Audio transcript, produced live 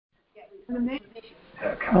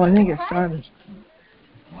Oh, I think it started.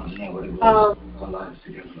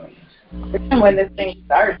 When this thing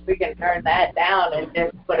starts, we can turn that down and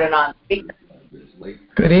just put it on speaker.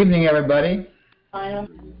 Good evening, everybody.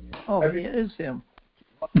 Oh, it is him.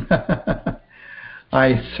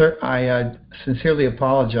 I sincerely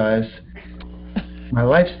apologize. My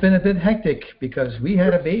life's been a bit hectic because we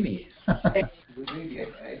had a baby.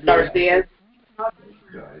 Garcia's.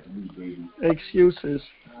 Excuses.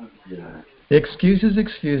 Excuses.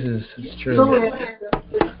 It's true.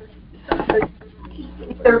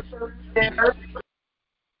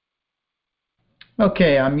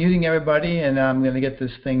 Okay, I'm muting everybody, and I'm going to get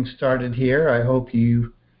this thing started here. I hope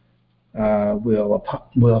you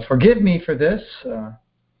will forgive me for this. At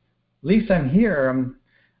least I'm here.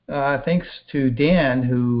 Thanks to Dan,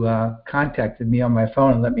 who contacted me on my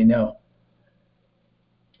phone and let me know.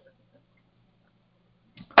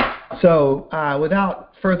 So without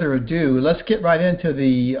further ado, let's get right into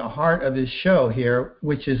the heart of this show here,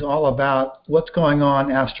 which is all about what's going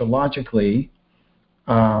on astrologically.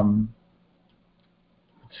 Let's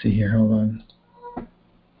see here, hold on.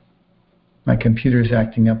 My computer's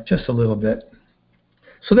acting up just a little bit.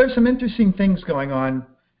 So there's some interesting things going on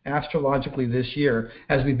astrologically this year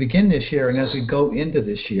as we begin this year and as we go into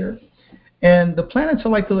this year. And the planets I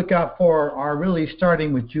like to look out for are really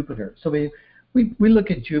starting with Jupiter. So we look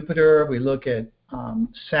at Jupiter, we look at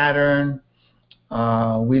Saturn,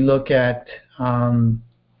 we look at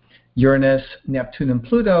Uranus, Neptune, and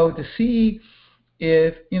Pluto to see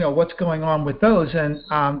if, what's going on with those. And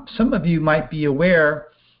some of you might be aware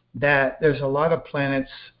that there's a lot of planets,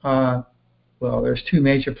 there's two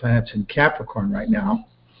major planets in Capricorn right now.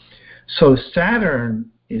 So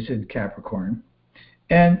Saturn is in Capricorn,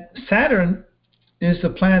 and Saturn is the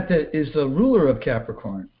planet that is the ruler of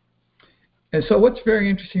Capricorn. And so what's very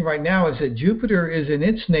interesting right now is that Jupiter is in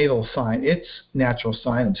its natal sign, its natural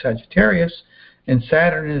sign of Sagittarius, and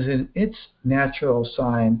Saturn is in its natural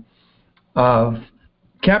sign of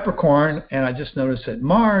Capricorn, and I just noticed that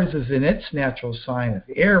Mars is in its natural sign of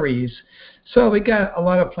Aries. So we got a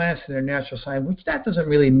lot of planets in their natural sign, which that doesn't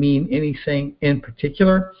really mean anything in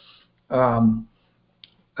particular,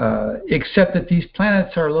 except that these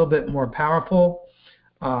planets are a little bit more powerful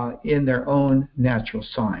in their own natural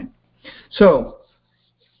sign. So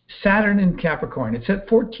Saturn in Capricorn, it's at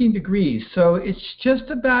 14 degrees, so it's just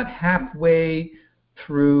about halfway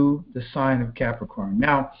through the sign of Capricorn.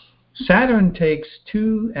 Now, Saturn takes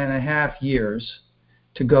 2.5 years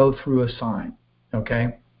to go through a sign,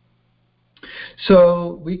 okay?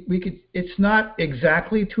 So we could, it's not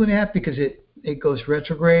exactly 2.5 because it goes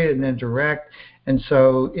retrograde and then direct, and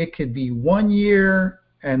so it could be 1 year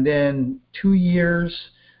and then 2 years.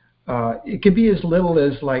 It could be as little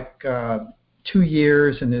as like 2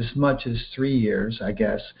 years and as much as 3 years, I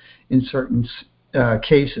guess, in certain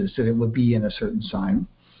cases that it would be in a certain sign.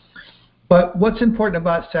 But what's important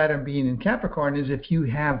about Saturn being in Capricorn is if you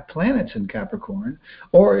have planets in Capricorn,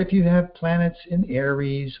 or if you have planets in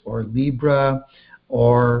Aries or Libra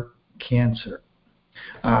or Cancer.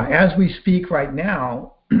 As we speak right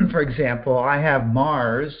now, for example, I have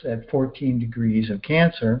Mars at 14 degrees of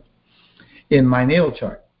Cancer in my natal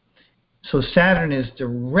chart. So Saturn is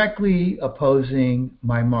directly opposing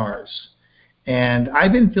my Mars. And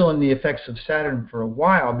I've been feeling the effects of Saturn for a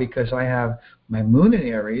while because I have my moon in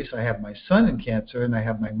Aries, I have my sun in Cancer, and I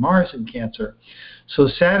have my Mars in Cancer. So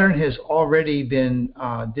Saturn has already been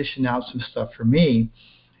dishing out some stuff for me,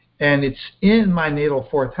 and it's in my natal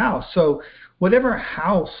fourth house. So whatever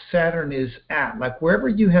house Saturn is at, like wherever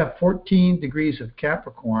you have 14 degrees of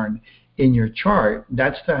Capricorn in your chart,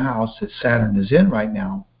 that's the house that Saturn is in right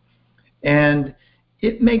now. And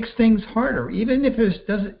it makes things harder, even if it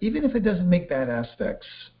doesn't make bad aspects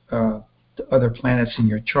to other planets in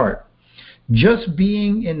your chart. Just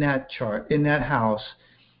being in that chart, in that house,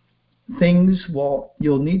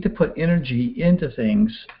 you'll need to put energy into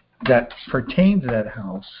things that pertain to that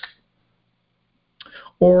house,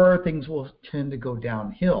 or things will tend to go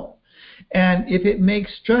downhill. And if it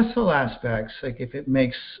makes stressful aspects, like if it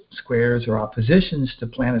makes squares or oppositions to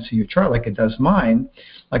planets in your chart, like it does mine,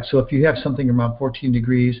 like so if you have something around 14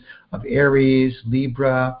 degrees of Aries,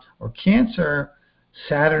 Libra, or Cancer,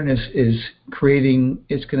 Saturn is creating,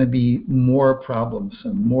 it's going to be more problems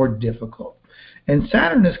and more difficult. And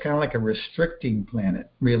Saturn is kind of like a restricting planet,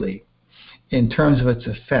 really, in terms of its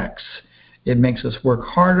effects. It makes us work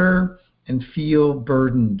harder and feel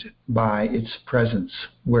burdened by its presence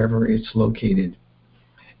wherever it's located.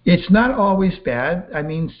 It's not always bad. I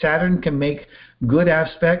mean, Saturn can make good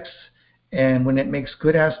aspects, and when it makes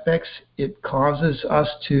good aspects, it causes us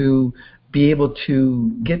to be able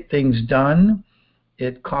to get things done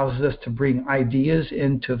it causes us to bring ideas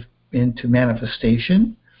into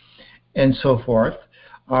manifestation and so forth.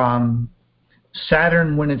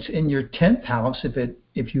 Saturn, when it's in your 10th house,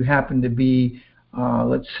 if you happen to be,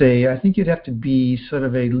 let's say, I think you'd have to be sort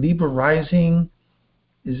of a Libra rising.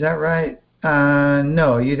 Is that right?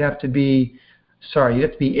 No, you'd have to be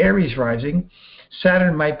Aries rising.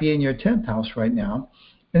 Saturn might be in your 10th house right now.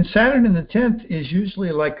 And Saturn in the 10th is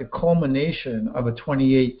usually like a culmination of a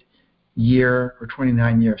 28-year or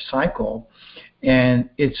 29-year cycle. And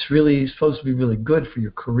it's really supposed to be really good for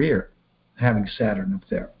your career, having Saturn up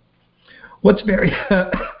there. What's very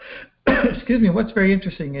what's very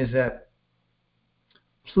interesting is that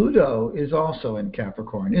Pluto is also in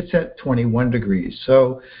Capricorn. It's at 21 degrees.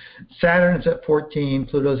 So Saturn is at 14,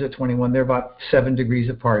 Pluto's at 21. They're about 7 degrees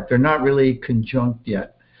apart. They're not really conjunct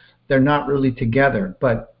yet. They're not really together.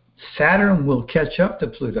 But Saturn will catch up to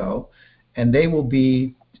Pluto, and they will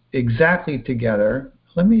be exactly together.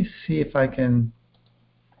 Let me see if I can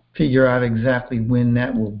figure out exactly when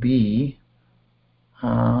that will be,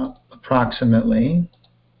 approximately.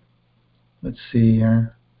 Let's see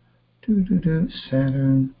here.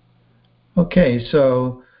 Saturn. Okay,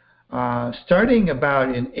 so starting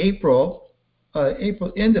about in April,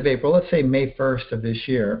 end of April, let's say May 1st of this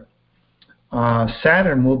year,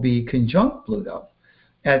 Saturn will be conjunct Pluto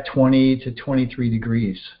at 20 to 23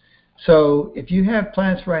 degrees. So if you have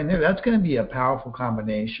planets right there, that's going to be a powerful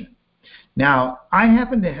combination. Now, I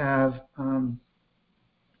happen to have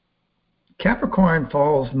Capricorn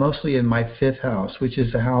falls mostly in my 5th house, which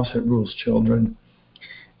is the house that rules children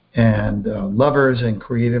and lovers and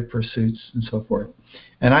creative pursuits and so forth.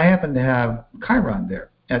 And I happen to have Chiron there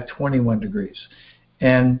at 21 degrees.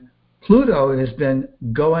 And Pluto has been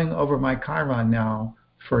going over my Chiron now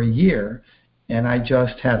for a year, and I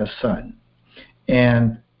just had a son.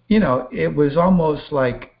 And, it was almost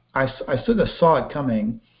like I sort of saw it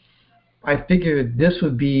coming. I figured this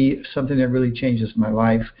would be something that really changes my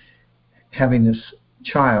life, having this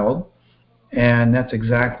child, and that's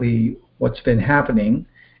exactly what's been happening.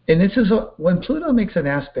 And this is when Pluto makes an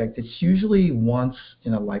aspect, it's usually once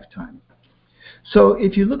in a lifetime. So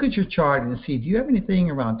if you look at your chart and see, do you have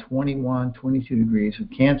anything around 21, 22 degrees of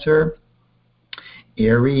Cancer,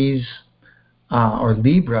 Aries, or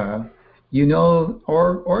Libra,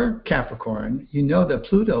 or Capricorn, that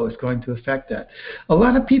Pluto is going to affect that. A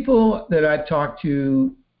lot of people that I've talked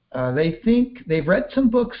to, they think they've read some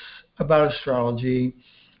books about astrology,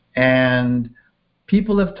 and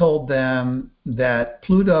people have told them that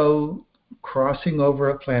Pluto crossing over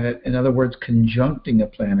a planet, in other words, conjuncting a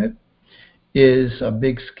planet, is a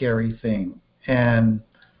big scary thing. And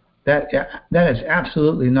that is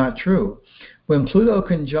absolutely not true. When Pluto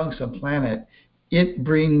conjuncts a planet,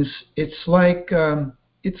 it's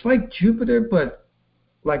like Jupiter, but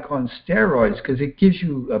like on steroids, because it gives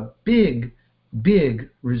you a big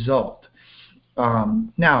result.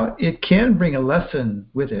 Now, it can bring a lesson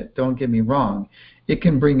with it. Don't get me wrong. It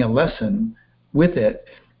can bring a lesson with it,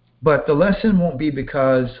 but the lesson won't be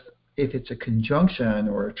because if it's a conjunction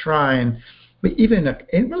or a trine, but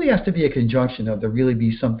it really has to be a conjunction of there really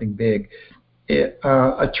be something big.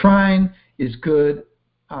 A trine is good,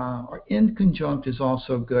 or inconjunct is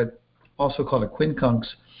also good, also called a quincunx.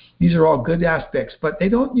 These are all good aspects, but they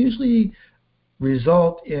don't usually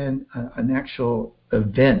result in an actual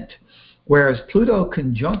event. Whereas Pluto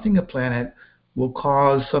conjuncting a planet will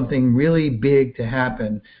cause something really big to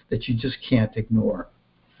happen that you just can't ignore.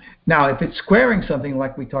 Now, if it's squaring something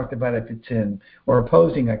like we talked about, if it's in, or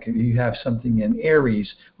opposing, like if you have something in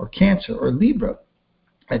Aries or Cancer or Libra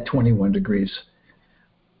at 21 degrees,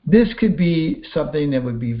 this could be something that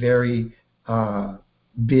would be very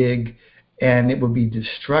big, and it would be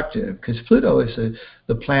destructive, because Pluto is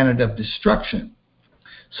the planet of destruction.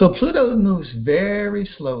 So Pluto moves very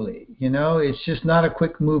slowly. It's just not a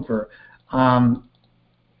quick mover. By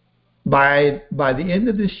the end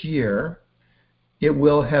of this year, it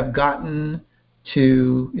will have gotten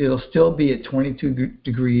to, it'll still be at 22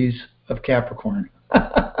 degrees of Capricorn.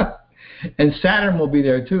 And Saturn will be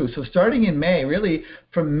there too. So starting in May, really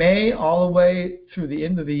from May all the way through the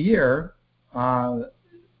end of the year,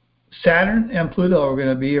 Saturn and Pluto are going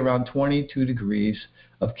to be around 22 degrees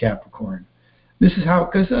of Capricorn. This is how,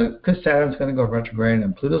 because Saturn's going to go retrograde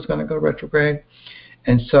and Pluto's going to go retrograde.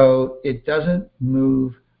 And so it doesn't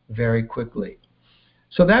move very quickly.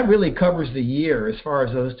 So that really covers the year as far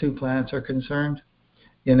as those two planets are concerned.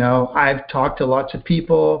 I've talked to lots of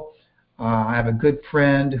people. I have a good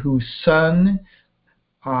friend whose son,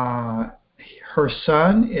 her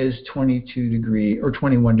son is 22 degrees or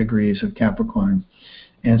 21 degrees of Capricorn.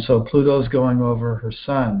 And so Pluto's going over her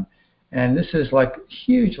son. And this is like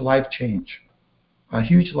huge life change. a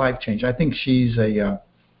huge life change. I think she's a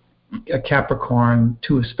Capricorn,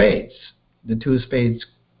 two of spades, the two of spades,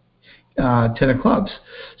 10 of clubs.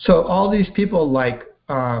 So all these people like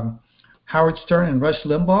Howard Stern and Rush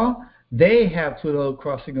Limbaugh, they have Pluto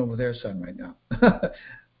crossing over their sun right now.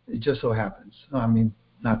 It just so happens. I mean,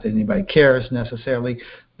 not that anybody cares necessarily,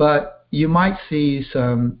 but you might see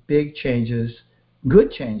some big changes,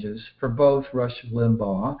 good changes for both Rush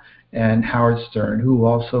Limbaugh and Howard Stern, who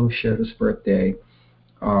also shared his birthday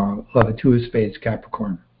of the two of spades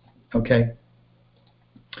Capricorn. Okay.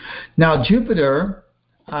 Now Jupiter,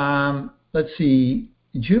 let's see,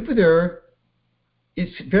 Jupiter,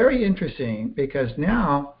 it's very interesting because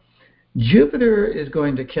now Jupiter is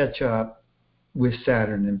going to catch up with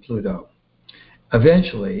Saturn and Pluto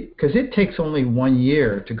eventually, because it takes only 1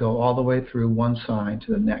 year to go all the way through one sign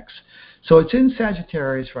to the next. So it's in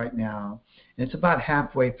Sagittarius right now, and it's about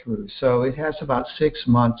halfway through. So it has about 6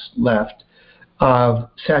 months left of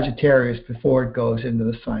Sagittarius before it goes into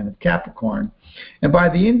the sign of Capricorn. And by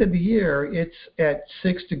the end of the year, it's at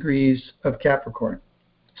 6 degrees of Capricorn,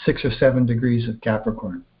 6 or 7 degrees of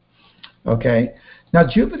Capricorn. Okay? Now,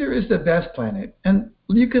 Jupiter is the best planet. And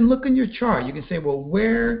you can look in your chart. You can say, well,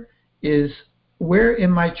 where in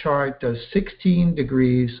my chart does 16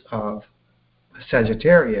 degrees of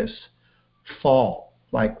Sagittarius fall?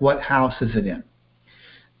 Like, what house is it in?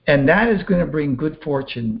 And that is going to bring good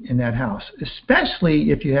fortune in that house,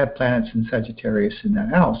 especially if you have planets in Sagittarius in that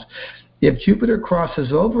house. If Jupiter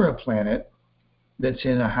crosses over a planet that's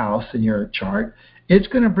in a house in your chart, it's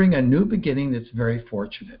going to bring a new beginning that's very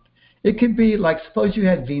fortunate. It could be like, suppose you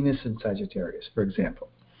had Venus in Sagittarius, for example,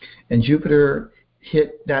 and Jupiter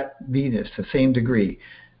hit that Venus the same degree.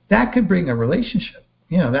 That could bring a relationship.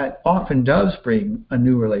 You know, that often does bring a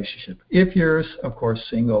new relationship. If you're, of course,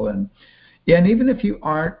 single and even if you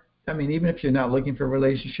aren't, I mean, even if you're not looking for a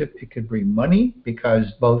relationship, it could bring money because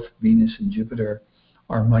both Venus and Jupiter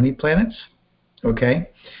are money planets. Okay,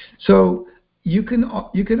 so you can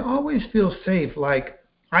always feel safe. Like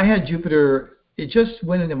I had Jupiter, it just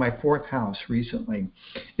went into my 4th house recently.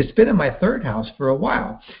 It's been in my 3rd house for a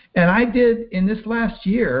while, and I did in this last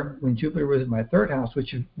year when Jupiter was in my 3rd house,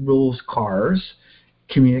 which rules cars,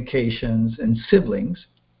 communications, and siblings.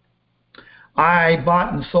 I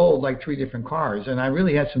bought and sold like 3 different cars, and I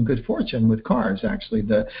really had some good fortune with cars, actually.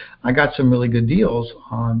 I got some really good deals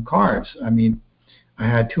on cars. I mean, I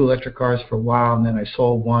had 2 electric cars for a while, and then I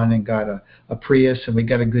sold one and got a Prius, and we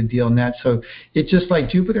got a good deal on that. So it's just like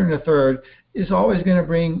Jupiter in the 3rd is always going to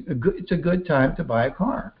bring it's a good time to buy a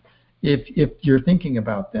car if you're thinking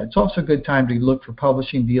about that. It's also a good time to look for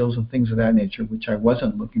publishing deals and things of that nature, which I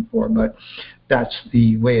wasn't looking for, but that's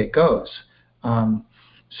the way it goes.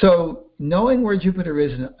 So knowing where Jupiter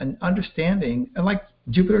is and understanding, and like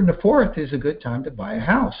Jupiter in the 4th is a good time to buy a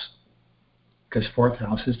house because 4th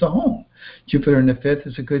house is the home. Jupiter in the 5th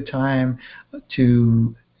is a good time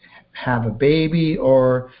to have a baby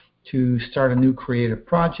or to start a new creative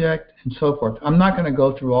project and so forth. I'm not going to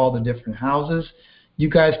go through all the different houses. You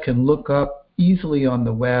guys can look up easily on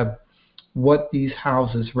the web what these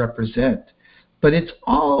houses represent. But it's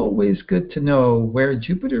always good to know where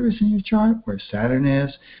Jupiter is in your chart, where Saturn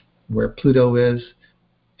is, where Pluto is,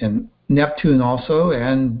 and Neptune also,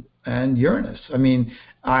 and Uranus. I mean,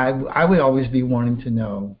 I would always be wanting to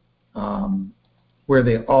know where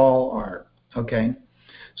they all are. Okay,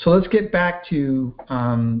 so let's get back to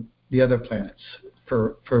the other planets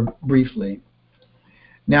for briefly.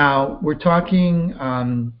 Now we're talking.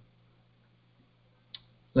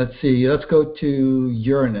 Let's see, let's go to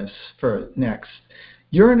Uranus for next.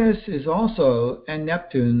 Uranus is also, and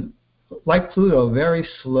Neptune, like Pluto, very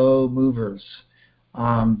slow movers.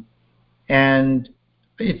 And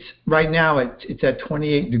it's right now it's at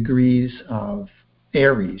 28 degrees of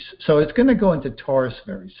Aries. So it's going to go into Taurus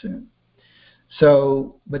very soon.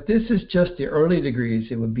 So, but this is just the early degrees.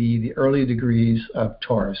 It would be the early degrees of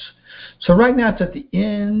Taurus. So right now it's at the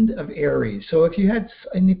end of Aries. So if you had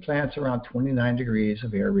any planets around 29 degrees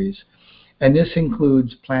of Aries, and this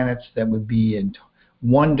includes planets that would be in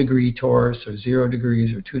 1 degree Taurus or 0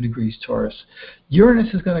 degrees or 2 degrees Taurus,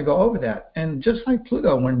 Uranus is going to go over that. And just like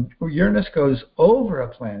Pluto, when Uranus goes over a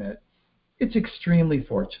planet, it's extremely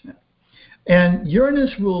fortunate. And Uranus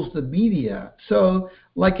rules the media. So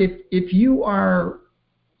like if you are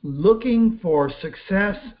looking for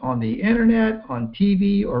success on the internet, on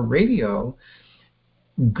TV or radio,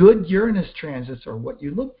 good Uranus transits are what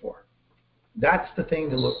you look for. That's the thing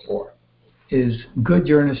to look for, is good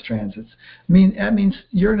Uranus transits. I mean, that means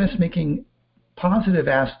Uranus making positive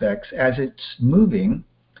aspects as it's moving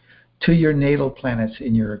to your natal planets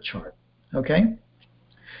in your chart. Okay?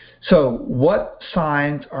 So what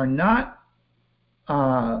signs are not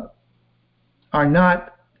are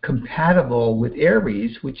not compatible with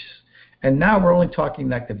Aries, and now we're only talking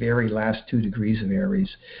like the very last 2 degrees of Aries,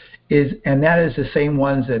 and that is the same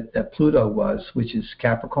ones that Pluto was, which is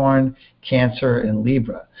Capricorn, Cancer, and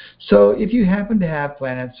Libra. So if you happen to have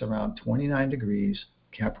planets around 29 degrees,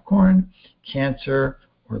 Capricorn, Cancer,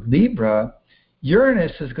 or Libra,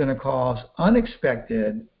 Uranus is going to cause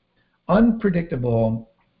unexpected, unpredictable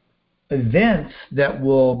events that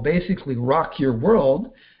will basically rock your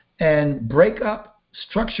world and break up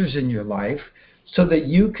structures in your life so that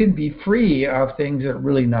you can be free of things that are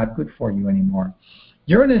really not good for you anymore.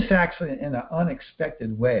 Uranus acts in an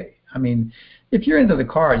unexpected way. I mean, if you're into the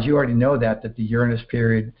cards, you already know that the Uranus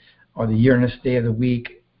period or the Uranus day of the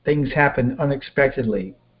week, things happen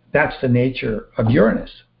unexpectedly. That's the nature of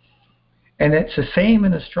Uranus. And it's the same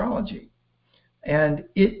in astrology. And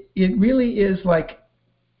it really is like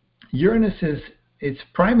its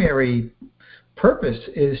primary purpose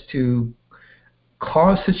is to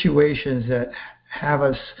cause situations that have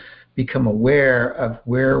us become aware of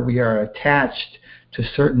where we are attached to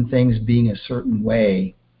certain things being a certain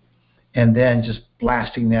way, and then just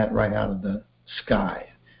blasting that right out of the sky.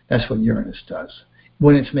 That's what Uranus does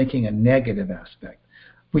when it's making a negative aspect,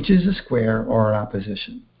 which is a square or an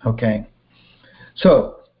opposition. Okay?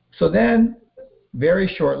 So then, very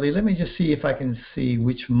shortly, let me just see if I can see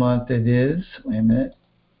which month it is. Wait a minute.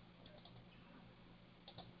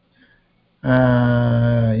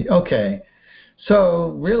 Okay.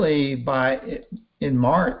 So really, in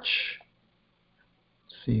March,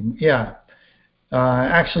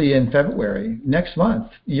 actually in February, next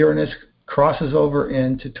month, Uranus crosses over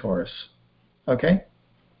into Taurus. Okay?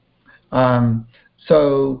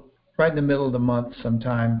 So right in the middle of the month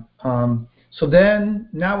sometime. So then,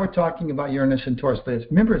 now we're talking about Uranus and Taurus, but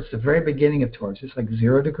remember, it's the very beginning of Taurus. It's like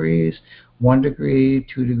 0 degrees, 1 degree,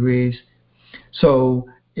 2 degrees. So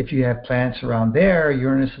if you have planets around there,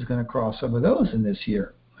 Uranus is going to cross over those in this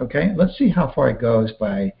year. Okay, let's see how far it goes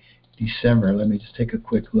by December. Let me just take a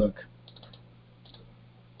quick look.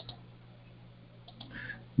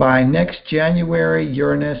 By next January,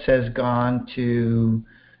 Uranus has gone to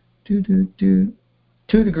 2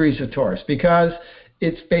 degrees of Taurus, because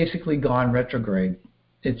it's basically gone retrograde.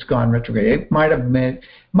 It's gone retrograde. It might have made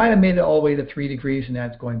it all the way to 3 degrees, and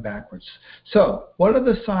that's going backwards. So what are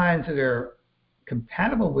the signs that are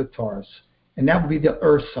compatible with Taurus? And that would be the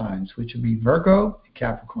earth signs, which would be Virgo and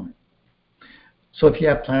Capricorn. So if you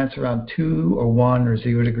have planets around 2 or 1 or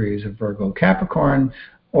 0 degrees of Virgo, Capricorn,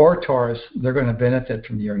 or Taurus, they're going to benefit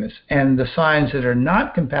from Uranus. And the signs that are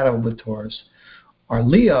not compatible with Taurus are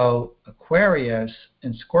Leo, Aquarius,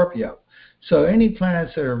 and Scorpio. So any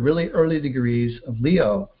planets that are really early degrees of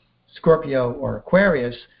Leo, Scorpio, or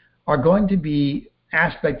Aquarius are going to be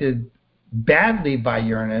aspected badly by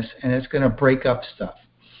Uranus, and it's going to break up stuff.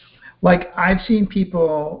 Like I've seen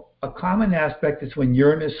people, a common aspect is when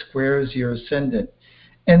Uranus squares your ascendant.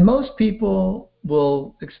 And most people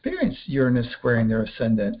will experience Uranus squaring their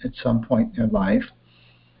ascendant at some point in their life.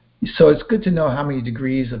 So it's good to know how many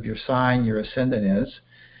degrees of your sign your ascendant is.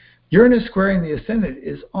 Uranus squaring the ascendant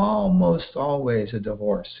is almost always a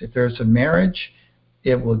divorce. If there's a marriage,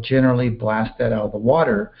 it will generally blast that out of the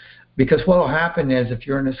water, because what will happen is if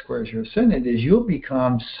Uranus squares your ascendant is you'll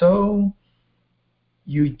become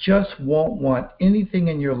you just won't want anything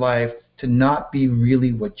in your life to not be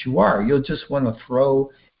really what you are. You'll just want to throw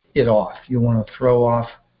it off. You want to throw off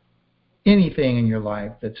anything in your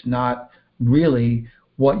life that's not really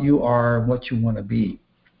what you are, what you want to be.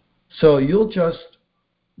 So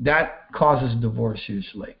that causes divorce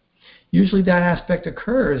usually. Usually that aspect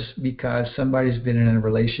occurs because somebody's been in a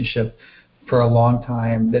relationship for a long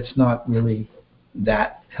time that's not really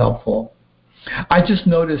that helpful. I just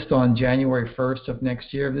noticed on January 1st of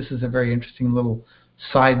next year, this is a very interesting little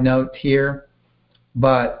side note here,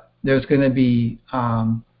 but there's going to be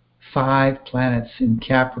 5 planets in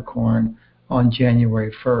Capricorn on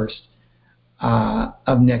January 1st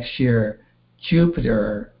of next year.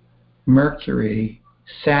 Jupiter, Mercury,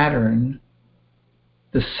 Saturn,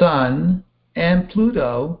 the Sun, and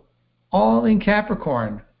Pluto, all in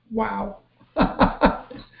Capricorn. Wow.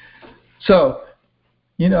 So,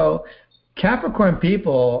 Capricorn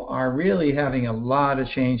people are really having a lot of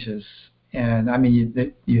changes. And I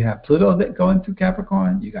mean, you have Pluto going through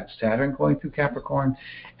Capricorn, you got Saturn going through Capricorn,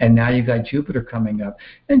 and now you got Jupiter coming up.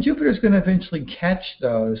 And Jupiter's going to eventually catch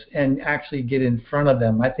those and actually get in front of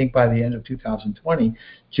them. I think by the end of 2020,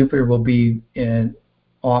 Jupiter will be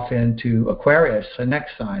off into Aquarius, the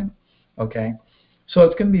next sign. Okay, so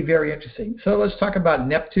it's going to be very interesting. So let's talk about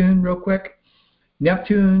Neptune real quick.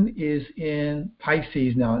 Neptune is in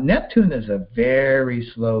Pisces now. Neptune is a very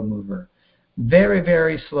slow mover. Very,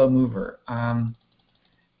 very slow mover.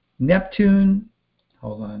 Neptune,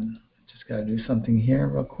 hold on, just got to do something here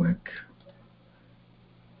real quick.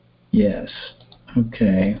 Yes,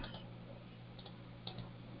 okay.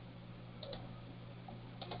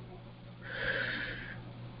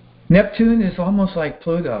 Neptune is almost like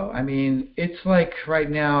Pluto. I mean, it's like right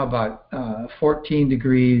now about 14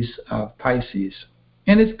 degrees of Pisces.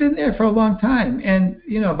 And it's been there for a long time. And,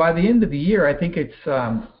 by the end of the year, I think it's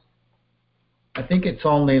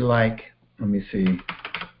only like, let me see,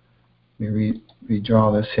 let me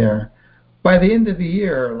redraw this here. By the end of the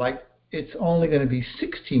year, like, it's only going to be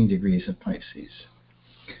 16 degrees of Pisces.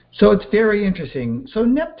 So it's very interesting. So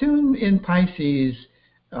Neptune in Pisces,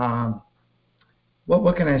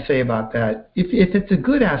 what can I say about that? If it's a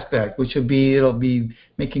good aspect, which it'll be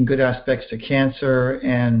making good aspects to Cancer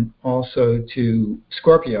and also to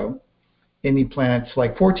Scorpio, any planets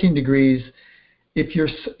like 14 degrees.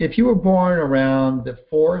 If you were born around the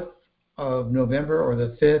 4th of November or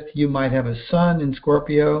the 5th, you might have a sun in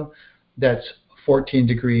Scorpio that's 14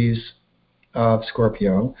 degrees of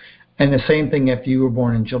Scorpio. And the same thing if you were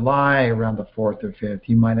born in July around the 4th or 5th,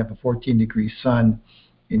 you might have a 14-degree sun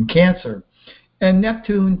in Cancer. And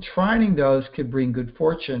Neptune trining those could bring good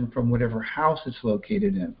fortune from whatever house it's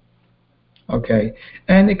located in. Okay?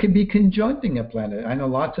 And it could be conjuncting a planet. I know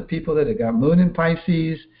lots of people that have got moon in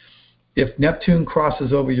Pisces. If Neptune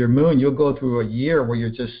crosses over your moon, you'll go through a year where you're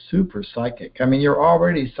just super psychic. I mean, you're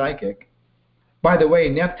already psychic. By the way,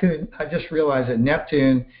 Neptune, I just realized that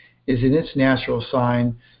Neptune is in its natural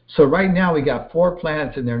sign. So right now we got 4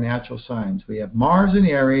 planets in their natural signs. We have Mars in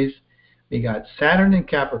Aries, we got Saturn in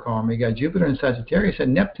Capricorn, we got Jupiter in Sagittarius,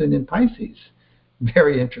 and Neptune in Pisces.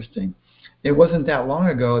 Very interesting. It wasn't that long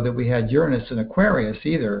ago that we had Uranus in Aquarius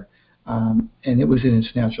either, and it was in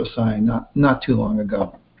its natural sign not too long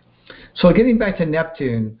ago. So getting back to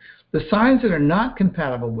Neptune, the signs that are not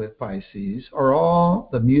compatible with Pisces are all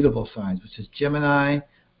the mutable signs, which is Gemini,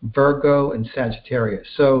 Virgo, and Sagittarius.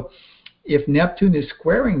 So if Neptune is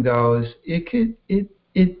squaring those,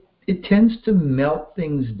 it tends to melt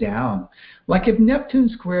things down. Like if Neptune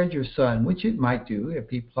squared your sun, which it might do.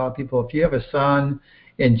 If you have a sun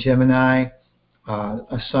in Gemini,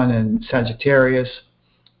 a sun in Sagittarius,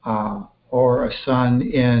 or a sun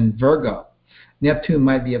in Virgo, Neptune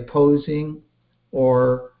might be opposing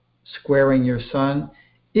or squaring your sun.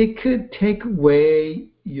 It could take away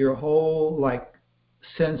your whole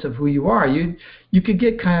sense of who you are. You could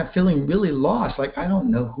get kind of feeling really lost, like I don't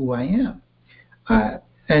know who I am.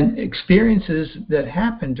 And experiences that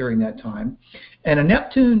happen during that time. And a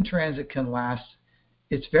Neptune transit can last.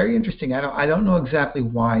 It's very interesting. I don't know exactly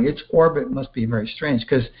why. Its orbit must be very strange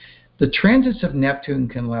because the transits of Neptune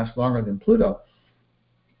can last longer than Pluto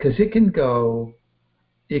because it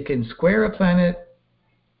can square a planet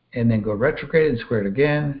and then go retrograde and square it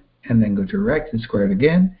again and then go direct and square it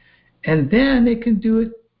again. And then it can do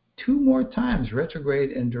it 2 more times,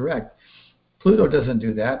 retrograde and direct. Pluto doesn't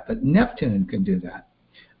do that, but Neptune can do that.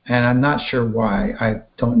 And I'm not sure why. I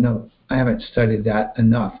don't know. I haven't studied that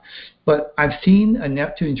enough. But I've seen a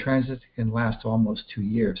Neptune transit that can last almost 2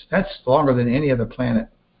 years. That's longer than any other planet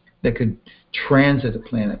that could transit a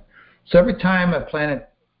planet. So every time a planet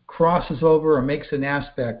crosses over or makes an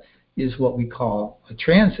aspect is what we call a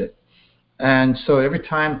transit. And so every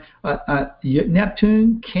time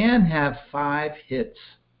Neptune can have 5 hits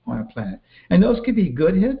on a planet. And those could be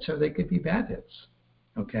good hits or they could be bad hits.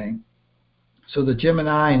 Okay? So the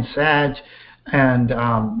Gemini and Sag and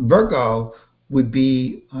Virgo would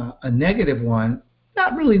be a negative one.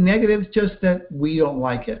 Not really negative, just that we don't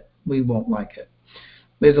like it. We won't like it.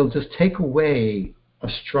 It'll just take away a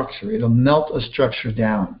structure. It'll melt a structure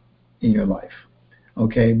down in your life.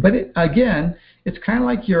 Okay? But again, it's kind of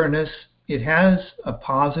like Uranus. It has a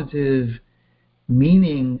positive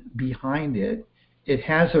meaning behind it. It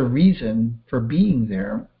has a reason for being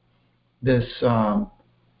there, this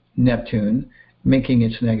Neptune, making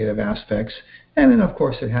its negative aspects. And then, of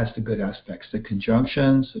course, it has the good aspects, the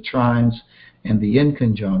conjunctions, the trines, and the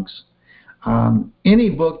inconjuncts. Any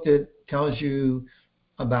book that tells you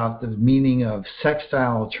about the meaning of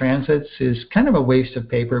sextile transits is kind of a waste of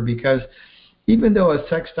paper because even though a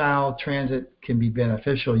sextile transit can be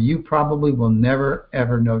beneficial, you probably will never,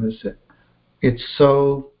 ever notice it. It's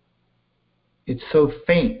so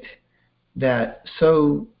faint,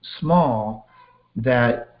 so small,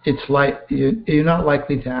 that it's like you're not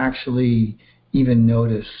likely to actually even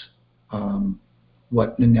notice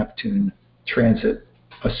what the Neptune transit,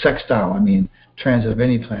 a sextile, transit of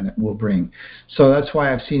any planet will bring. So that's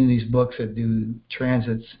why I've seen these books that do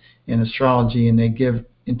transits in astrology, and they give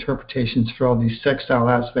interpretations for all these sextile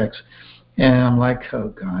aspects. And I'm like, oh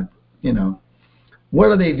God, what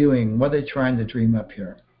are they doing? What are they trying to dream up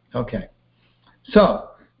here? Okay. So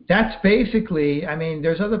that's basically,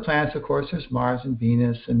 there's other planets, of course. There's Mars and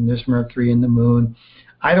Venus, and there's Mercury and the Moon.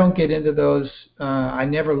 I don't get into those. I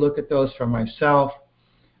never look at those for myself.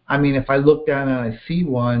 If I look down and I see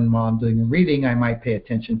one while I'm doing a reading, I might pay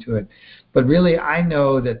attention to it. But really, I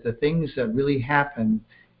know that the things that really happen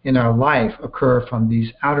in our life occur from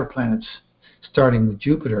these outer planets, starting with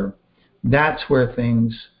Jupiter. That's where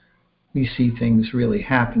we see things really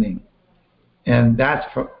happening. And that's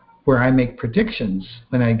where I make predictions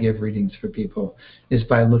when I give readings for people, is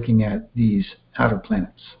by looking at these outer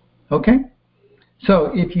planets. Okay?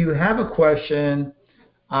 So if you have a question,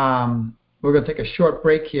 we're going to take a short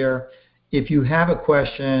break here. If you have a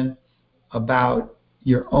question about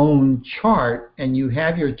your own chart, and you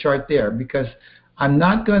have your chart there, because I'm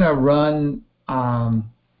not going to run a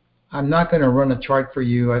chart for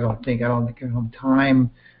you. I don't think I have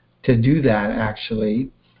time to do that,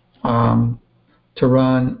 actually, to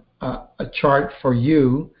run a chart for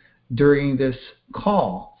you during this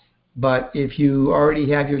call. But if you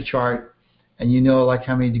already have your chart, and you know like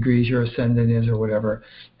how many degrees your ascendant is or whatever,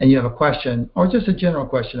 and you have a question or just a general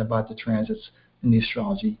question about the transits in the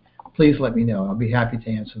astrology, please let me know. I'll be happy to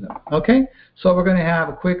answer them. Okay? So we're going to have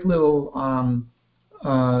a quick little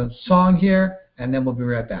song here, and then we'll be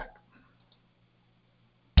right back.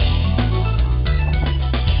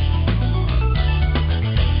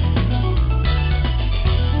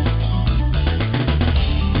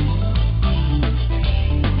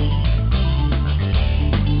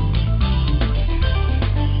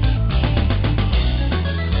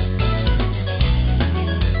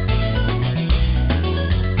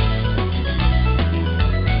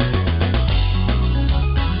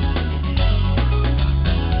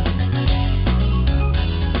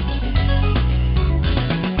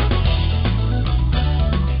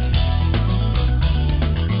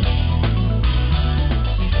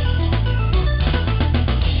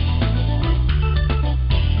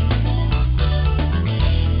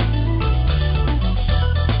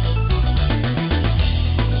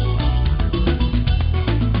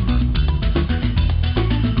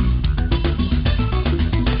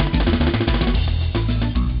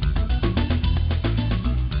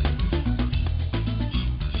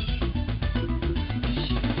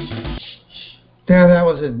 Yeah,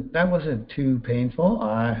 that wasn't too painful.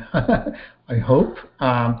 I hope.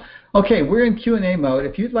 Okay, we're in Q&A mode.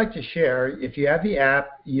 If you'd like to share, if you have the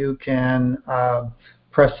app, you can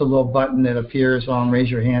press the little button that appears on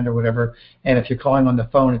raise your hand or whatever. And if you're calling on the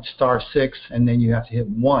phone, it's *6, and then you have to hit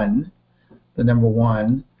 1, the number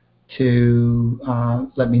 1, to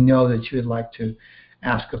let me know that you would like to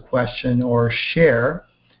ask a question or share.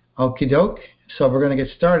 Okie doke. So we're going to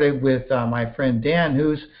get started with my friend Dan,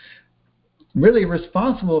 who's really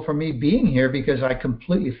responsible for me being here, because I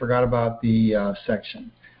completely forgot about the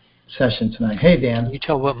session tonight. Hey, Dan. Can you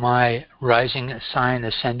tell what my rising sign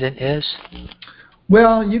ascendant is?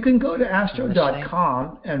 Well, you can go to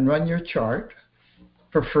astro.com and run your chart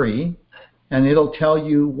for free, and it'll tell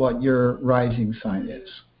you what your rising sign is.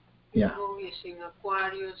 Yeah.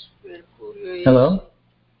 Hello?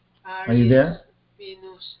 Are you there?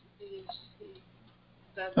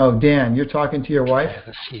 Oh, Dan, you're talking to your wife? Okay,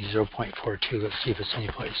 let's see, 0.42. Let's see if it's any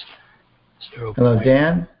place. Hello,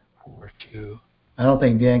 Dan? 0.42. I don't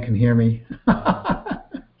think Dan can hear me.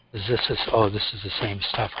 This is the same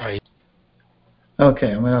stuff, right?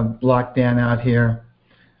 Okay, I'm going to block Dan out here.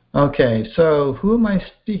 Okay, so who am I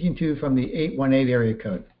speaking to from the 818 area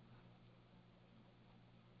code?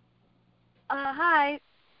 Hi.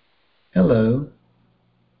 Hello.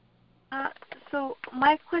 So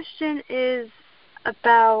my question is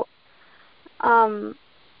about, I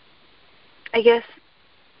guess,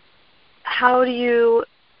 how do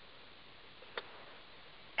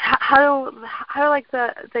like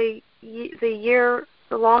the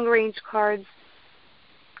long range cards,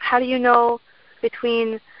 how do you know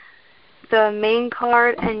between the main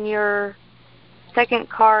card and your second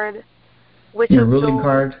card which your of ruling those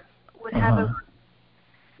card would have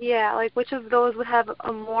which of those would have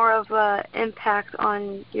a more of a impact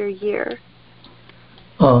on your year?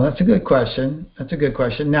 Oh, that's a good question.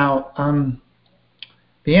 Now,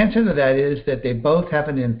 the answer to that is that they both have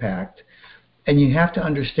an impact, and you have to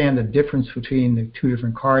understand the difference between the two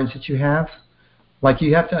different cards that you have. Like,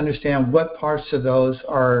 you have to understand what parts of those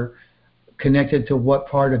are connected to what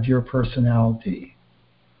part of your personality.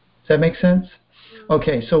 Does that make sense? Mm-hmm.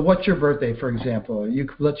 Okay, so what's your birthday, for example?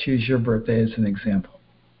 Let's use your birthday as an example.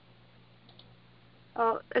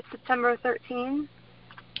 Oh, it's September 13.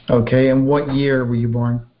 Okay, and what year were you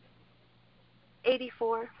born?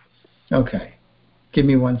 84. Okay. Give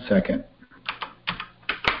me 1 second.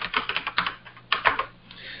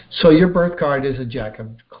 So your birth card is a Jack of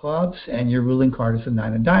Clubs, and your ruling card is a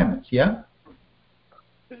Nine of Diamonds, yeah?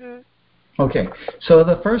 Mhm. Okay, so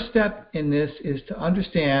the first step in this is to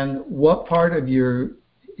understand what part of you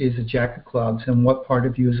is a Jack of Clubs and what part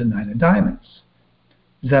of you is a Nine of Diamonds.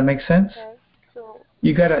 Does that make sense? Okay. So.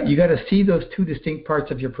 You gotta see those two distinct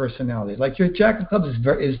parts of your personality. Like your Jack of Clubs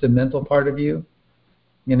is the mental part of you,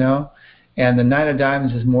 you know, and the Nine of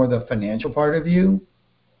Diamonds is more the financial part of you,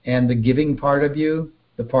 and the giving part of you,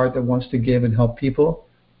 the part that wants to give and help people.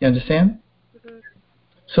 You understand? Mhm.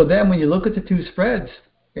 So then when you look at the two spreads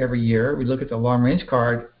every year, we look at the long range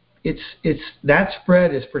card, it's that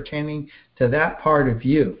spread is pertaining to that part of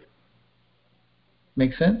you.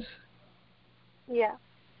 Make sense? Yeah.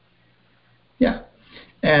 Yeah.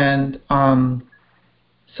 And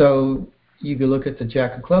so you can look at the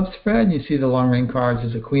Jack of Clubs spread, and you see the long range cards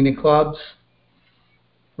as a Queen of Clubs,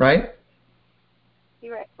 right?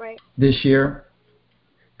 You're right. Right. This year,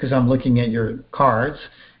 because I'm looking at your cards,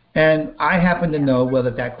 and I happen to know whether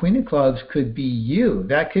that Queen of Clubs could be you.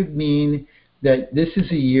 That could mean that this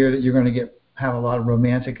is a year that you're going to have a lot of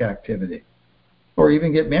romantic activity, or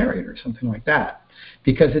even get married or something like that,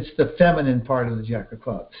 because it's the feminine part of the Jack of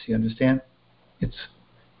Clubs. You understand?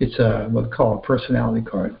 It's a what we call a personality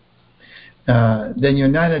card. Then your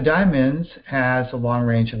Nine of Diamonds has a long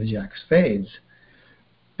range of a Jack of Spades,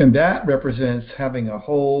 and that represents having a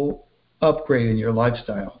whole upgrade in your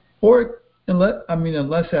lifestyle. Or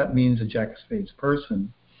unless that means a Jack of Spades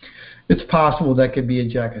person, it's possible that could be a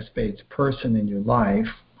Jack of Spades person in your life.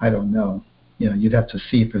 I don't know. You'd have to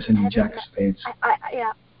see if there's any Jack of Spades.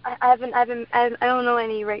 I don't know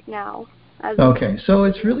any right now. Okay, so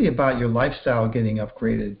it's really about your lifestyle getting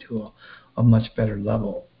upgraded to a much better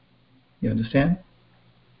level. You understand?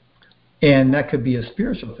 And that could be a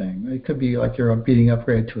spiritual thing. It could be like you're being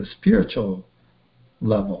upgraded to a spiritual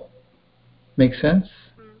level. Make sense?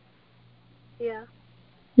 Yeah.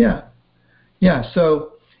 Yeah. Yeah.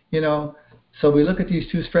 So, so we look at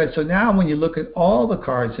these two spreads. So now when you look at all the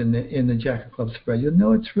cards in the Jack of Clubs spread, you'll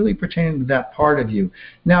know it's really pertaining to that part of you.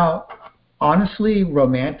 Now, honestly,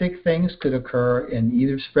 romantic things could occur in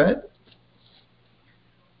either spread.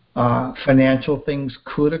 Financial things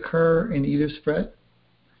could occur in either spread.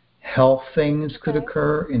 Health things could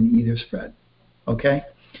occur in either spread. Okay?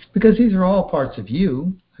 Because these are all parts of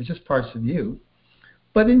you. They're just parts of you.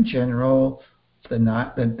 But in general, the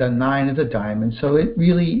Nine of the Diamond, so it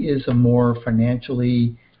really is a more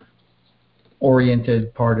financially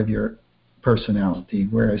oriented part of your personality,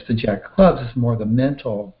 whereas the Jack of Clubs is more the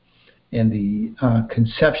mental and the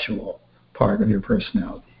conceptual part of your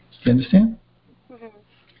personality. Do you understand?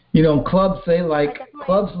 Mm-hmm.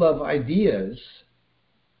 Clubs love ideas,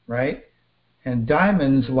 right? And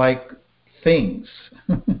diamonds like things.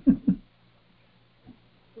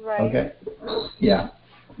 Right. Okay. Yeah.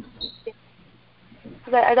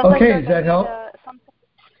 Okay, does that help?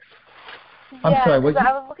 I'm sorry. I was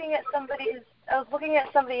looking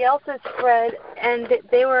at somebody else's spread, and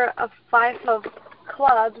they were a Five of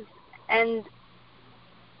Clubs, and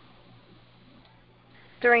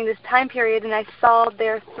during this time period, and I saw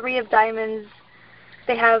their Three of Diamonds.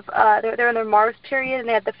 They have they're in their Mars period, and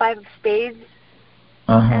they had the Five of Spades,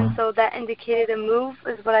 and so that indicated a move,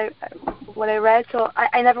 is what I read. So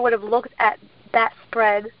I never would have looked at that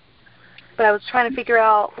spread, but I was trying to figure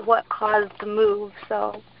out what caused the move.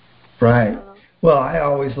 So. Right. Well, I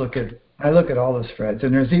always look at all the spreads,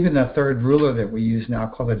 and there's even a third ruler that we use now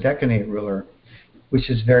called a decanate ruler, which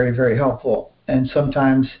is very, very helpful. And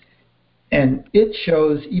it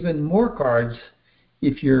shows even more cards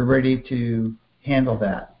if you're ready to handle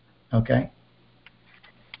that. Okay.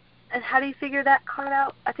 And how do you figure that card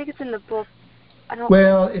out? I think it's in the book.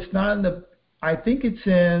 Well, it's not in the. I think it's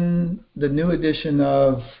in the new edition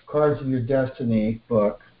of Cards of Your Destiny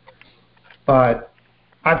book, but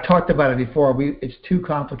I've talked about it before. It's too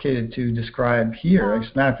complicated to describe here.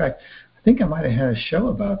 As a matter of fact, I think I might have had a show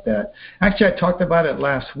about that. Actually, I talked about it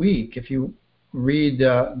last week. If you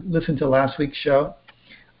listen to last week's show,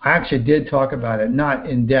 I actually did talk about it, not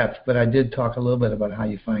in depth, but I did talk a little bit about how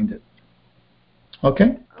you find it.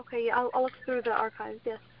 Okay? Okay, yeah, I'll look through the archives,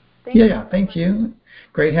 yes. Thank you. Thank you.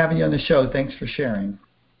 Great having you on the show. Thanks for sharing.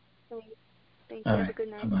 Thank you. All right. Have a good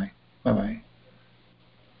night. Bye-bye. Bye-bye.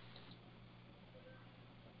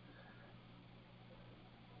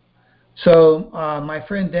 So my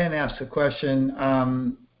friend Dan asked a question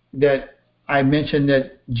that I mentioned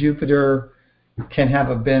that Jupiter can have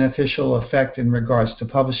a beneficial effect in regards to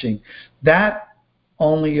publishing. That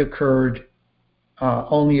only occurs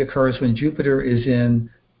when Jupiter is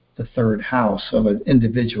in the third house of an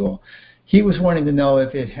individual. He was wanting to know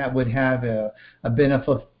if it would have a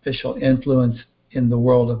beneficial influence in the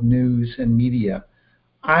world of news and media.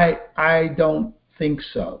 I don't think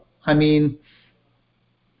so. I mean,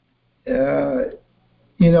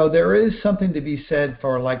 there is something to be said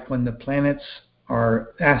for like when the planets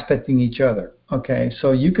are aspecting each other. Okay,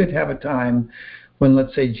 so you could have a time when,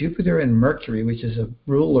 let's say, Jupiter and Mercury, which is a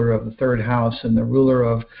ruler of the third house and the ruler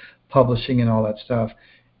of publishing and all that stuff,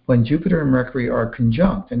 when Jupiter and Mercury are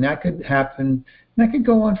conjunct, and that could happen, that could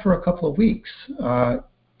go on for a couple of weeks in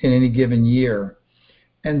any given year.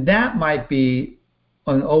 And that might be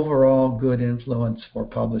an overall good influence for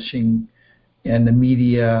publishing and the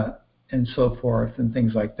media and so forth and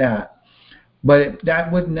things like that. But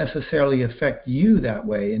that wouldn't necessarily affect you that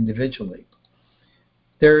way individually.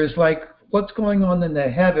 There is like what's going on in the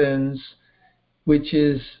heavens, which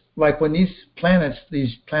is like when these planets,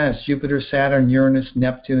 Jupiter, Saturn, Uranus,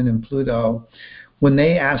 Neptune, and Pluto, when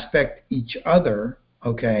they aspect each other,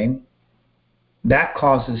 okay, that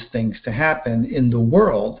causes things to happen in the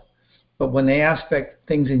world. But when they aspect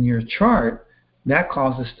things in your chart, that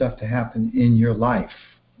causes stuff to happen in your life.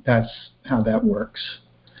 That's how that works.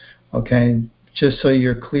 Okay, just so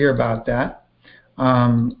you're clear about that.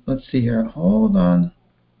 Let's see here. Hold on.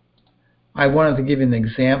 I wanted to give you an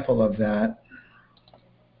example of that.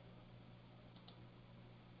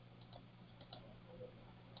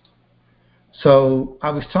 So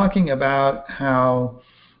I was talking about how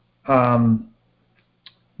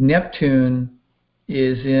Neptune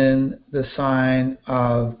is in the sign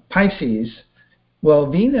of Pisces. Well,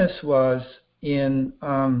 Venus was in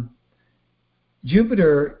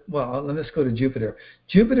Jupiter. Well, let's go to Jupiter.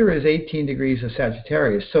 Jupiter is 18 degrees of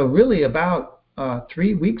Sagittarius. So really about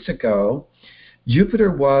 3 weeks ago,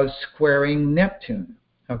 Jupiter was squaring Neptune.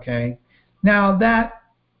 Okay. Now that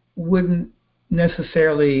wouldn't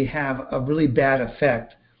necessarily have a really bad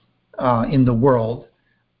effect in the world,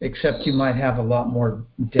 except you might have a lot more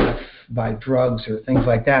death by drugs or things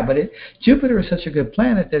like that. But Jupiter is such a good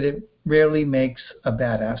planet that it rarely makes a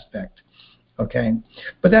bad aspect. Okay,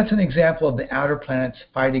 but that's an example of the outer planets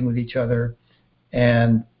fighting with each other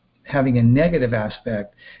and having a negative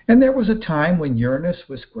aspect. And there was a time when Uranus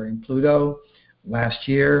was squaring Pluto last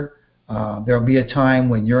year. There will be a time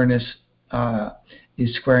when Uranus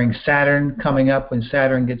is squaring Saturn coming up, when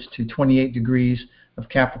Saturn gets to 28 degrees of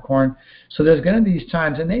Capricorn. So there's going to be these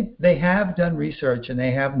times, and they have done research, and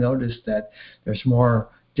they have noticed that there's more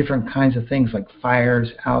different kinds of things like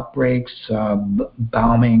fires, outbreaks,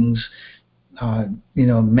 bombings,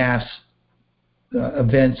 mass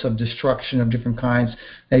events of destruction of different kinds.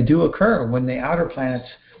 They do occur when the outer planets,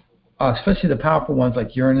 especially the powerful ones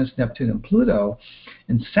like Uranus, Neptune, and Pluto,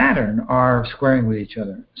 and Saturn are squaring with each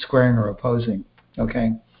other, squaring or opposing.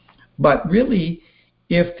 Okay, but really,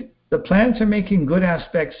 if the planets are making good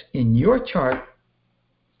aspects in your chart,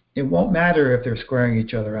 it won't matter if they're squaring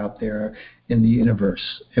each other out there in the universe.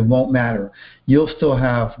 It won't matter. You'll still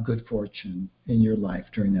have good fortune in your life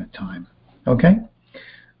during that time. Okay?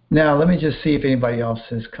 Now, let me just see if anybody else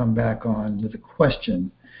has come back on with a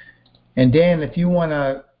question. And Dan, if you want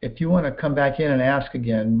to come back in and ask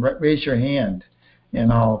again, raise your hand,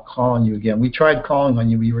 and I'll call on you again. We tried calling on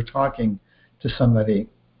you. We were talking to somebody.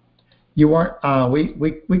 You weren't.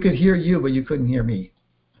 We could hear you, but you couldn't hear me.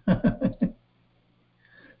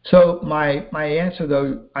 So my answer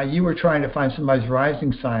though, you were trying to find somebody's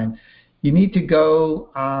rising sign. You need to go.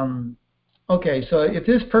 Okay, so if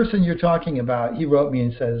this person you're talking about, he wrote me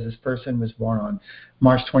and says this person was born on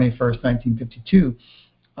March 21st, 1952.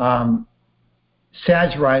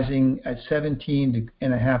 Sag rising at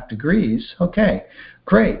 17.5 degrees. Okay,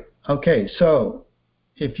 great. Okay, so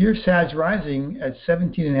if you're Sag rising at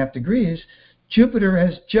 17.5 degrees, Jupiter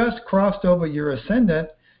has just crossed over your ascendant,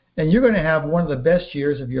 and you're going to have one of the best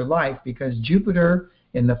years of your life, because Jupiter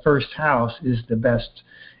in the first house is the best,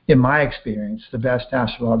 in my experience, the best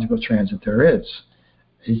astrological transit there is.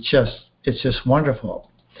 It's just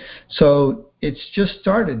wonderful. So it's just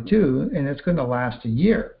started too, and it's going to last a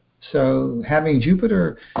year. So having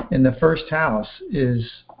Jupiter in the first house is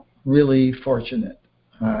really fortunate,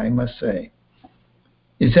 I must say.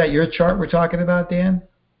 Is that your chart we're talking about, Dan?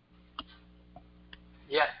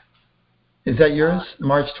 Yeah. Is that yours?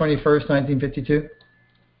 March 21st, 1952?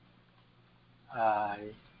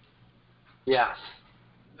 Yes.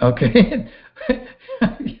 Okay.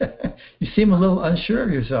 You seem a little unsure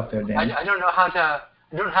of yourself there, Dan. I don't know how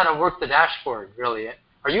to work the dashboard, really.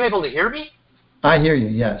 Are you able to hear me? I hear you,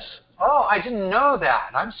 yes. Oh, I didn't know that.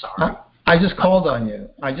 I'm sorry. I just called on you.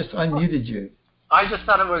 I just unmuted you. I just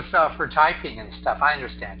thought it was for typing and stuff. I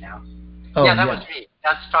understand now. Oh, yeah, that was me.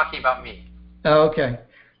 That's talking about me. Oh, okay.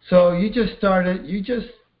 So you just started,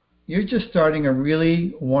 you're just starting a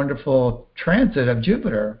really wonderful transit of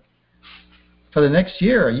Jupiter for the next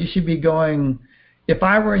year. You should be going, if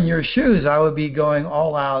I were in your shoes, I would be going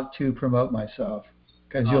all out to promote myself,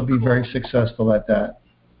 because you'll be very successful at that.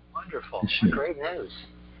 Wonderful. Great news.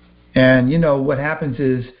 And, what happens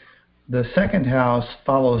is the second house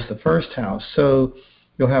follows the first house. So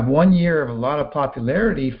you'll have 1 year of a lot of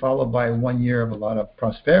popularity followed by 1 year of a lot of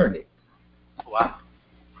prosperity. Wow.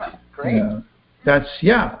 Great.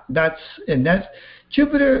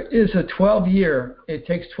 Jupiter is a 12-year. It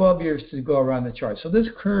takes 12 years to go around the chart. So this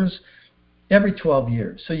occurs every 12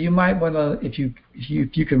 years. So you might want to, if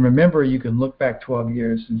you can remember, you can look back 12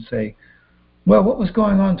 years and say, well, what was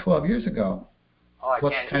going on 12 years ago? Oh, I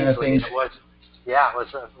what can't kind easily. of things? It was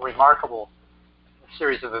a remarkable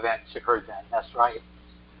series of events occurred then. That's right.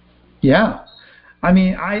 Yeah. I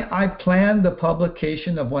mean, I planned the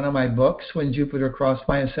publication of one of my books when Jupiter crossed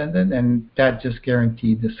my ascendant, and that just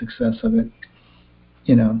guaranteed the success of it.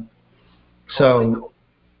 So, cool.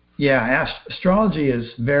 Yeah, astrology is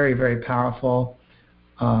very, very powerful.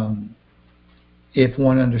 If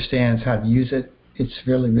one understands how to use it, it's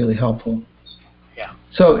really, really helpful. Yeah.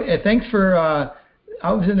 So thanks for,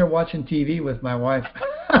 I was in there watching TV with my wife.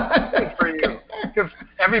 Good for you.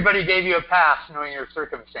 Everybody gave you a pass knowing your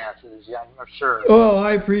circumstances, yeah, I'm sure. Well,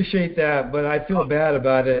 I appreciate that, but I feel bad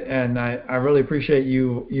about it, and I really appreciate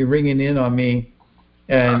you ringing in on me.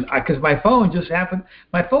 And because my phone just happened,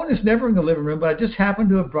 my phone is never in the living room, but I just happened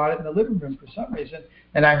to have brought it in the living room for some reason,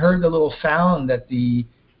 and I heard the little sound that the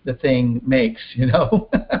thing makes,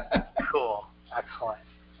 Cool, excellent.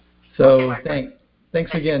 So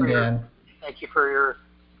thanks again, Dan. Thank you for your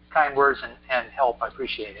kind words and help. I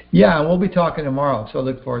appreciate it. Yeah, we'll be talking tomorrow, so I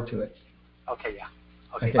look forward to it. Okay, yeah.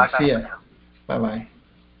 Okay, bye-bye. See ya. Bye-bye.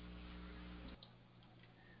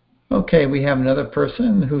 Okay, we have another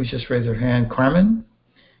person who's just raised their hand. Carmen?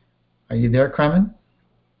 Are you there, Carmen?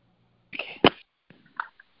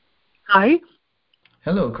 Hi.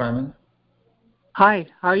 Hello, Carmen. Hi.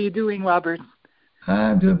 How are you doing, Robert?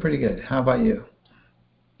 I'm doing pretty good. How about you?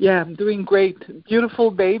 Yeah, I'm doing great.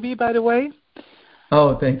 Beautiful baby, by the way.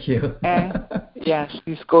 Oh, thank you. Yes,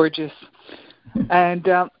 he's gorgeous. And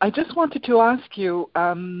I just wanted to ask you,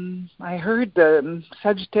 I heard the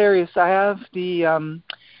Sagittarius, I have the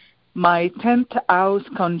my 10th house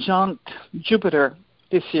conjunct Jupiter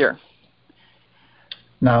this year.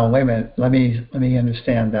 Now, wait a minute. Let me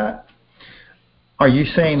understand that. Are you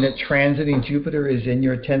saying that transiting Jupiter is in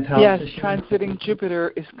your 10th house yes, this year? Yes, transiting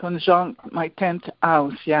Jupiter is conjunct my 10th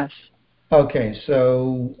house, yes. Okay,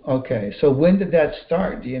 so when did that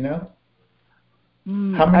start? Do you know?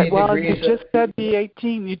 How many degrees? You just said the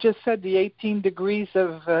 18. You just said the 18 degrees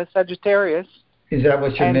of Sagittarius. Is that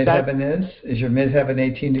what your midheaven is? Is your midheaven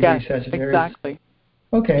 18 degrees Sagittarius? Exactly.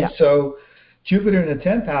 Okay, so Jupiter in the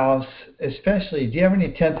 10th house, especially. Do you have any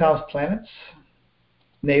 10th house planets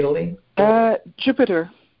natally?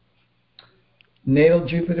 Jupiter. Natal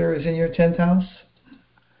Jupiter is in your 10th house?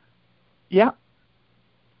 Yeah.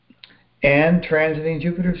 And transiting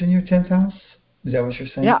Jupiter is in your 10th house? Is that what you're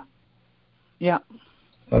saying? Yeah. Yeah.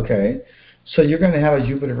 Okay. So you're going to have a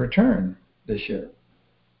Jupiter return this year,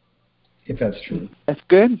 if that's true. That's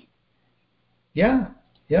good. Yeah.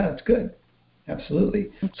 Yeah, it's good.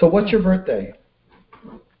 Absolutely. So what's your birthday?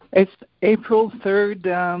 It's April 3rd,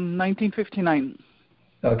 1959.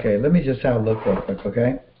 Okay, let me just have a look real quick,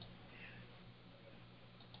 okay?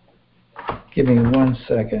 Give me 1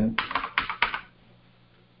 second.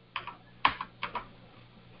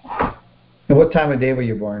 And what time of day were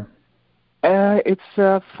you born? It's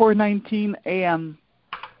 4:19 a.m.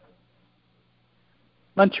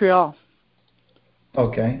 Montreal.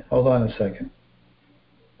 Okay, hold on a second.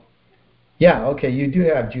 Yeah, okay, you do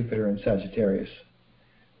have Jupiter in Sagittarius.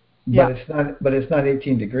 But it's not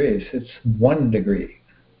 18 degrees. It's 1 degree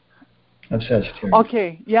of Sagittarius.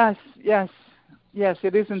 Okay, yes,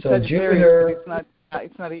 it is in Sagittarius, Jupiter, but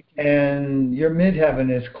it's not 18. And your midheaven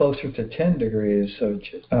is closer to 10 degrees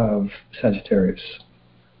of Sagittarius.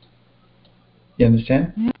 You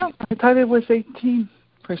understand? Yeah, I thought it was 18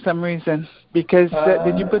 for some reason. Because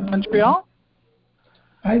did you put Montreal?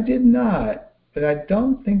 I did not, but I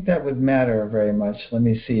don't think that would matter very much. Let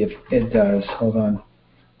me see if it does. Hold on.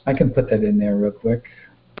 I can put that in there real quick.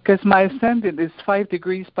 Because my ascendant is 5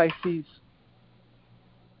 degrees Pisces.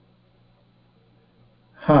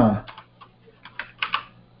 Huh.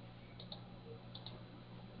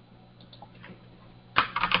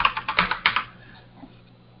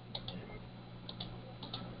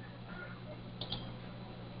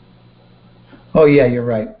 Oh, yeah, you're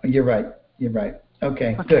right.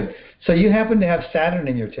 Okay, good. So you happen to have Saturn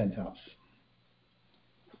in your 10th house.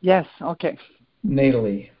 Yes, okay.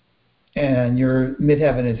 Natally. and your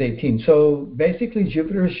midheaven is 18. So basically,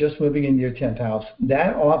 Jupiter is just moving into your 10th house.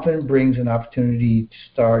 That often brings an opportunity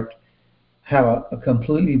to have a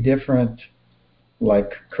completely different,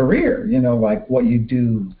 like, career. Like what you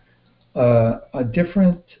do, a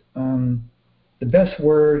different. The best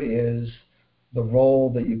word is the role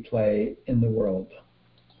that you play in the world.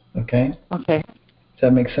 Okay. Okay. Does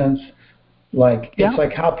that make sense? Like Yeah. It's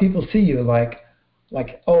like how people see you. Like,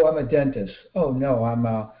 oh, I'm a dentist. Oh no,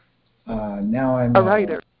 now I'm a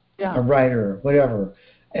writer. Yeah. A writer, whatever.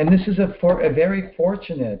 And this is a very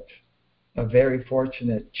fortunate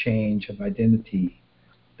change of identity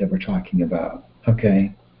that we're talking about.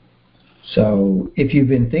 Okay. So if you've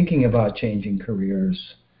been thinking about changing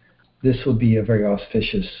careers, this will be a very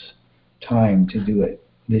auspicious time to do it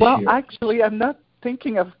this year. Well, actually, I'm not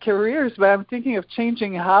thinking of careers, but I'm thinking of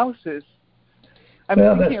changing houses. That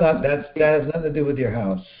has nothing to do with your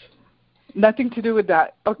house. Nothing to do with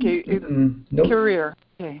that. Okay. Nope. Career.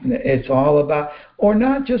 Okay. It's all about, or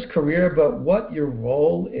not just career, but what your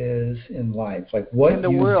role is in life, like what in the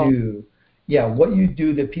you world. do. Yeah, what you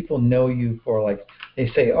do that people know you for. Like they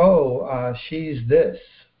say, oh, she's this,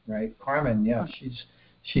 right? Carmen, yeah,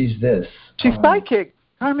 she's this. She's psychic.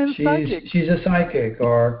 Carmen's psychic. She's a psychic,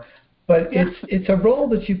 but it's a role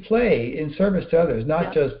that you play in service to others,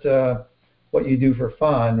 not just what you do for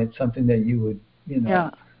fun. It's something that you would,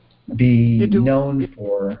 be known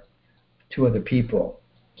for to other people.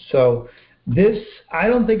 So this, I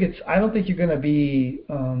don't think you're going to be.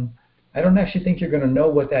 I don't actually think you're going to know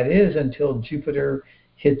what that is until Jupiter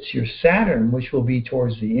hits your Saturn, which will be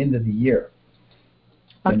towards the end of the year.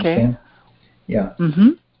 You understand? Yeah. Mm-hmm.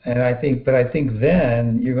 And I think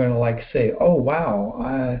then you're going to say, oh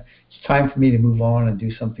wow, it's time for me to move on and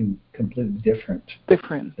do something completely different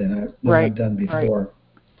than I've done before. Right.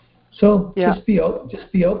 So just be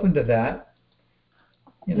open to that.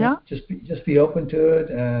 Just be open to it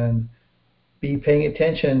and be paying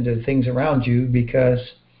attention to things around you, because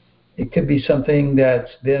it could be something that's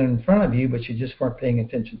been in front of you, but you just weren't paying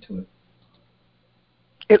attention to it.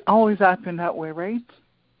 It always happened that way, right?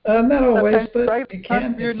 Not always, but it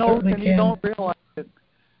can. It certainly can. You don't realize it.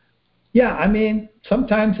 Yeah, I mean,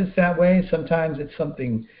 sometimes it's that way. Sometimes it's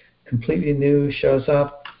something completely new shows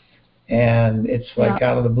up, and it's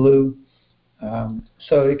out of the blue.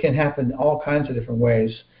 So it can happen all kinds of different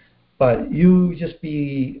ways, but you just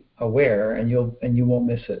be aware, and you won't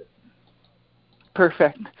miss it.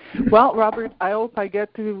 Perfect. Well, Robert, I hope I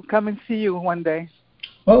get to come and see you one day.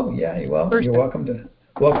 Oh yeah, well, you're welcome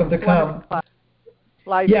to come.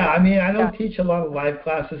 Live yeah, I mean, I don't teach a lot of live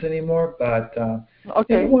classes anymore, but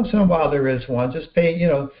every once in a while there is one. Just stay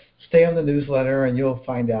on the newsletter, and you'll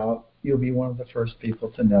find out. You'll be one of the first people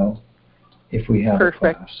to know if we have a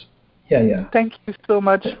class. Yeah. Thank you so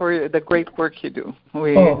much for the great work you do.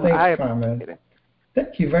 Thanks, Carmen.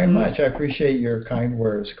 Thank you very much. I appreciate your kind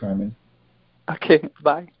words, Carmen. Okay,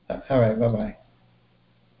 bye. All right, bye-bye.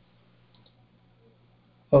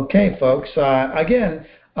 Okay, folks. Again,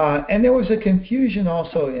 and there was a confusion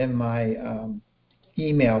also in my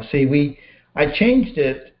email. See, I changed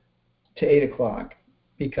it to 8 o'clock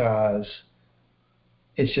because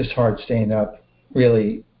it's just hard staying up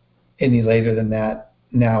really any later than that.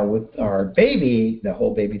 Now with our baby, the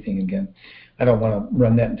whole baby thing again, I don't want to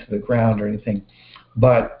run that into the ground or anything,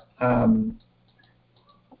 but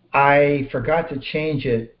I forgot to change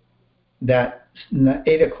it that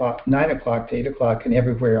 8 o'clock, 9 o'clock to 8 o'clock, and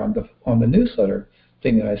everywhere on the newsletter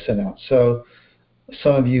thing that I sent out. So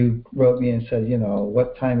some of you wrote me and said,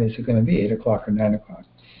 what time is it going to be, 8 o'clock or 9 o'clock?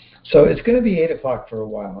 So it's going to be 8 o'clock for a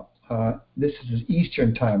while. This is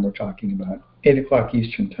Eastern time we're talking about, 8 o'clock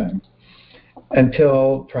Eastern time,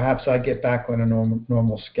 until perhaps I get back on a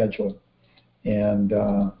normal schedule. And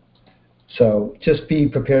so just be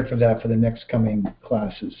prepared for that for the next coming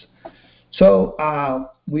classes. So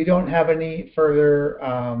we don't have any further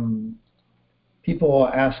people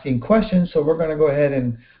asking questions, so we're going to go ahead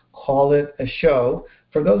and call it a show.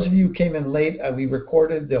 For those of you who came in late, we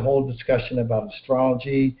recorded the whole discussion about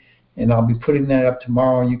astrology, and I'll be putting that up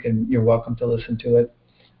tomorrow. You're welcome to listen to it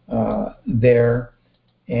there.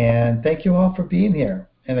 And thank you all for being here.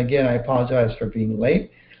 And again, I apologize for being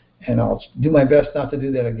late, and I'll do my best not to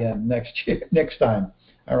do that again next time.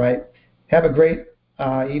 All right. Have a great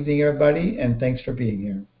evening, everybody, and thanks for being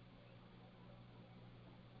here.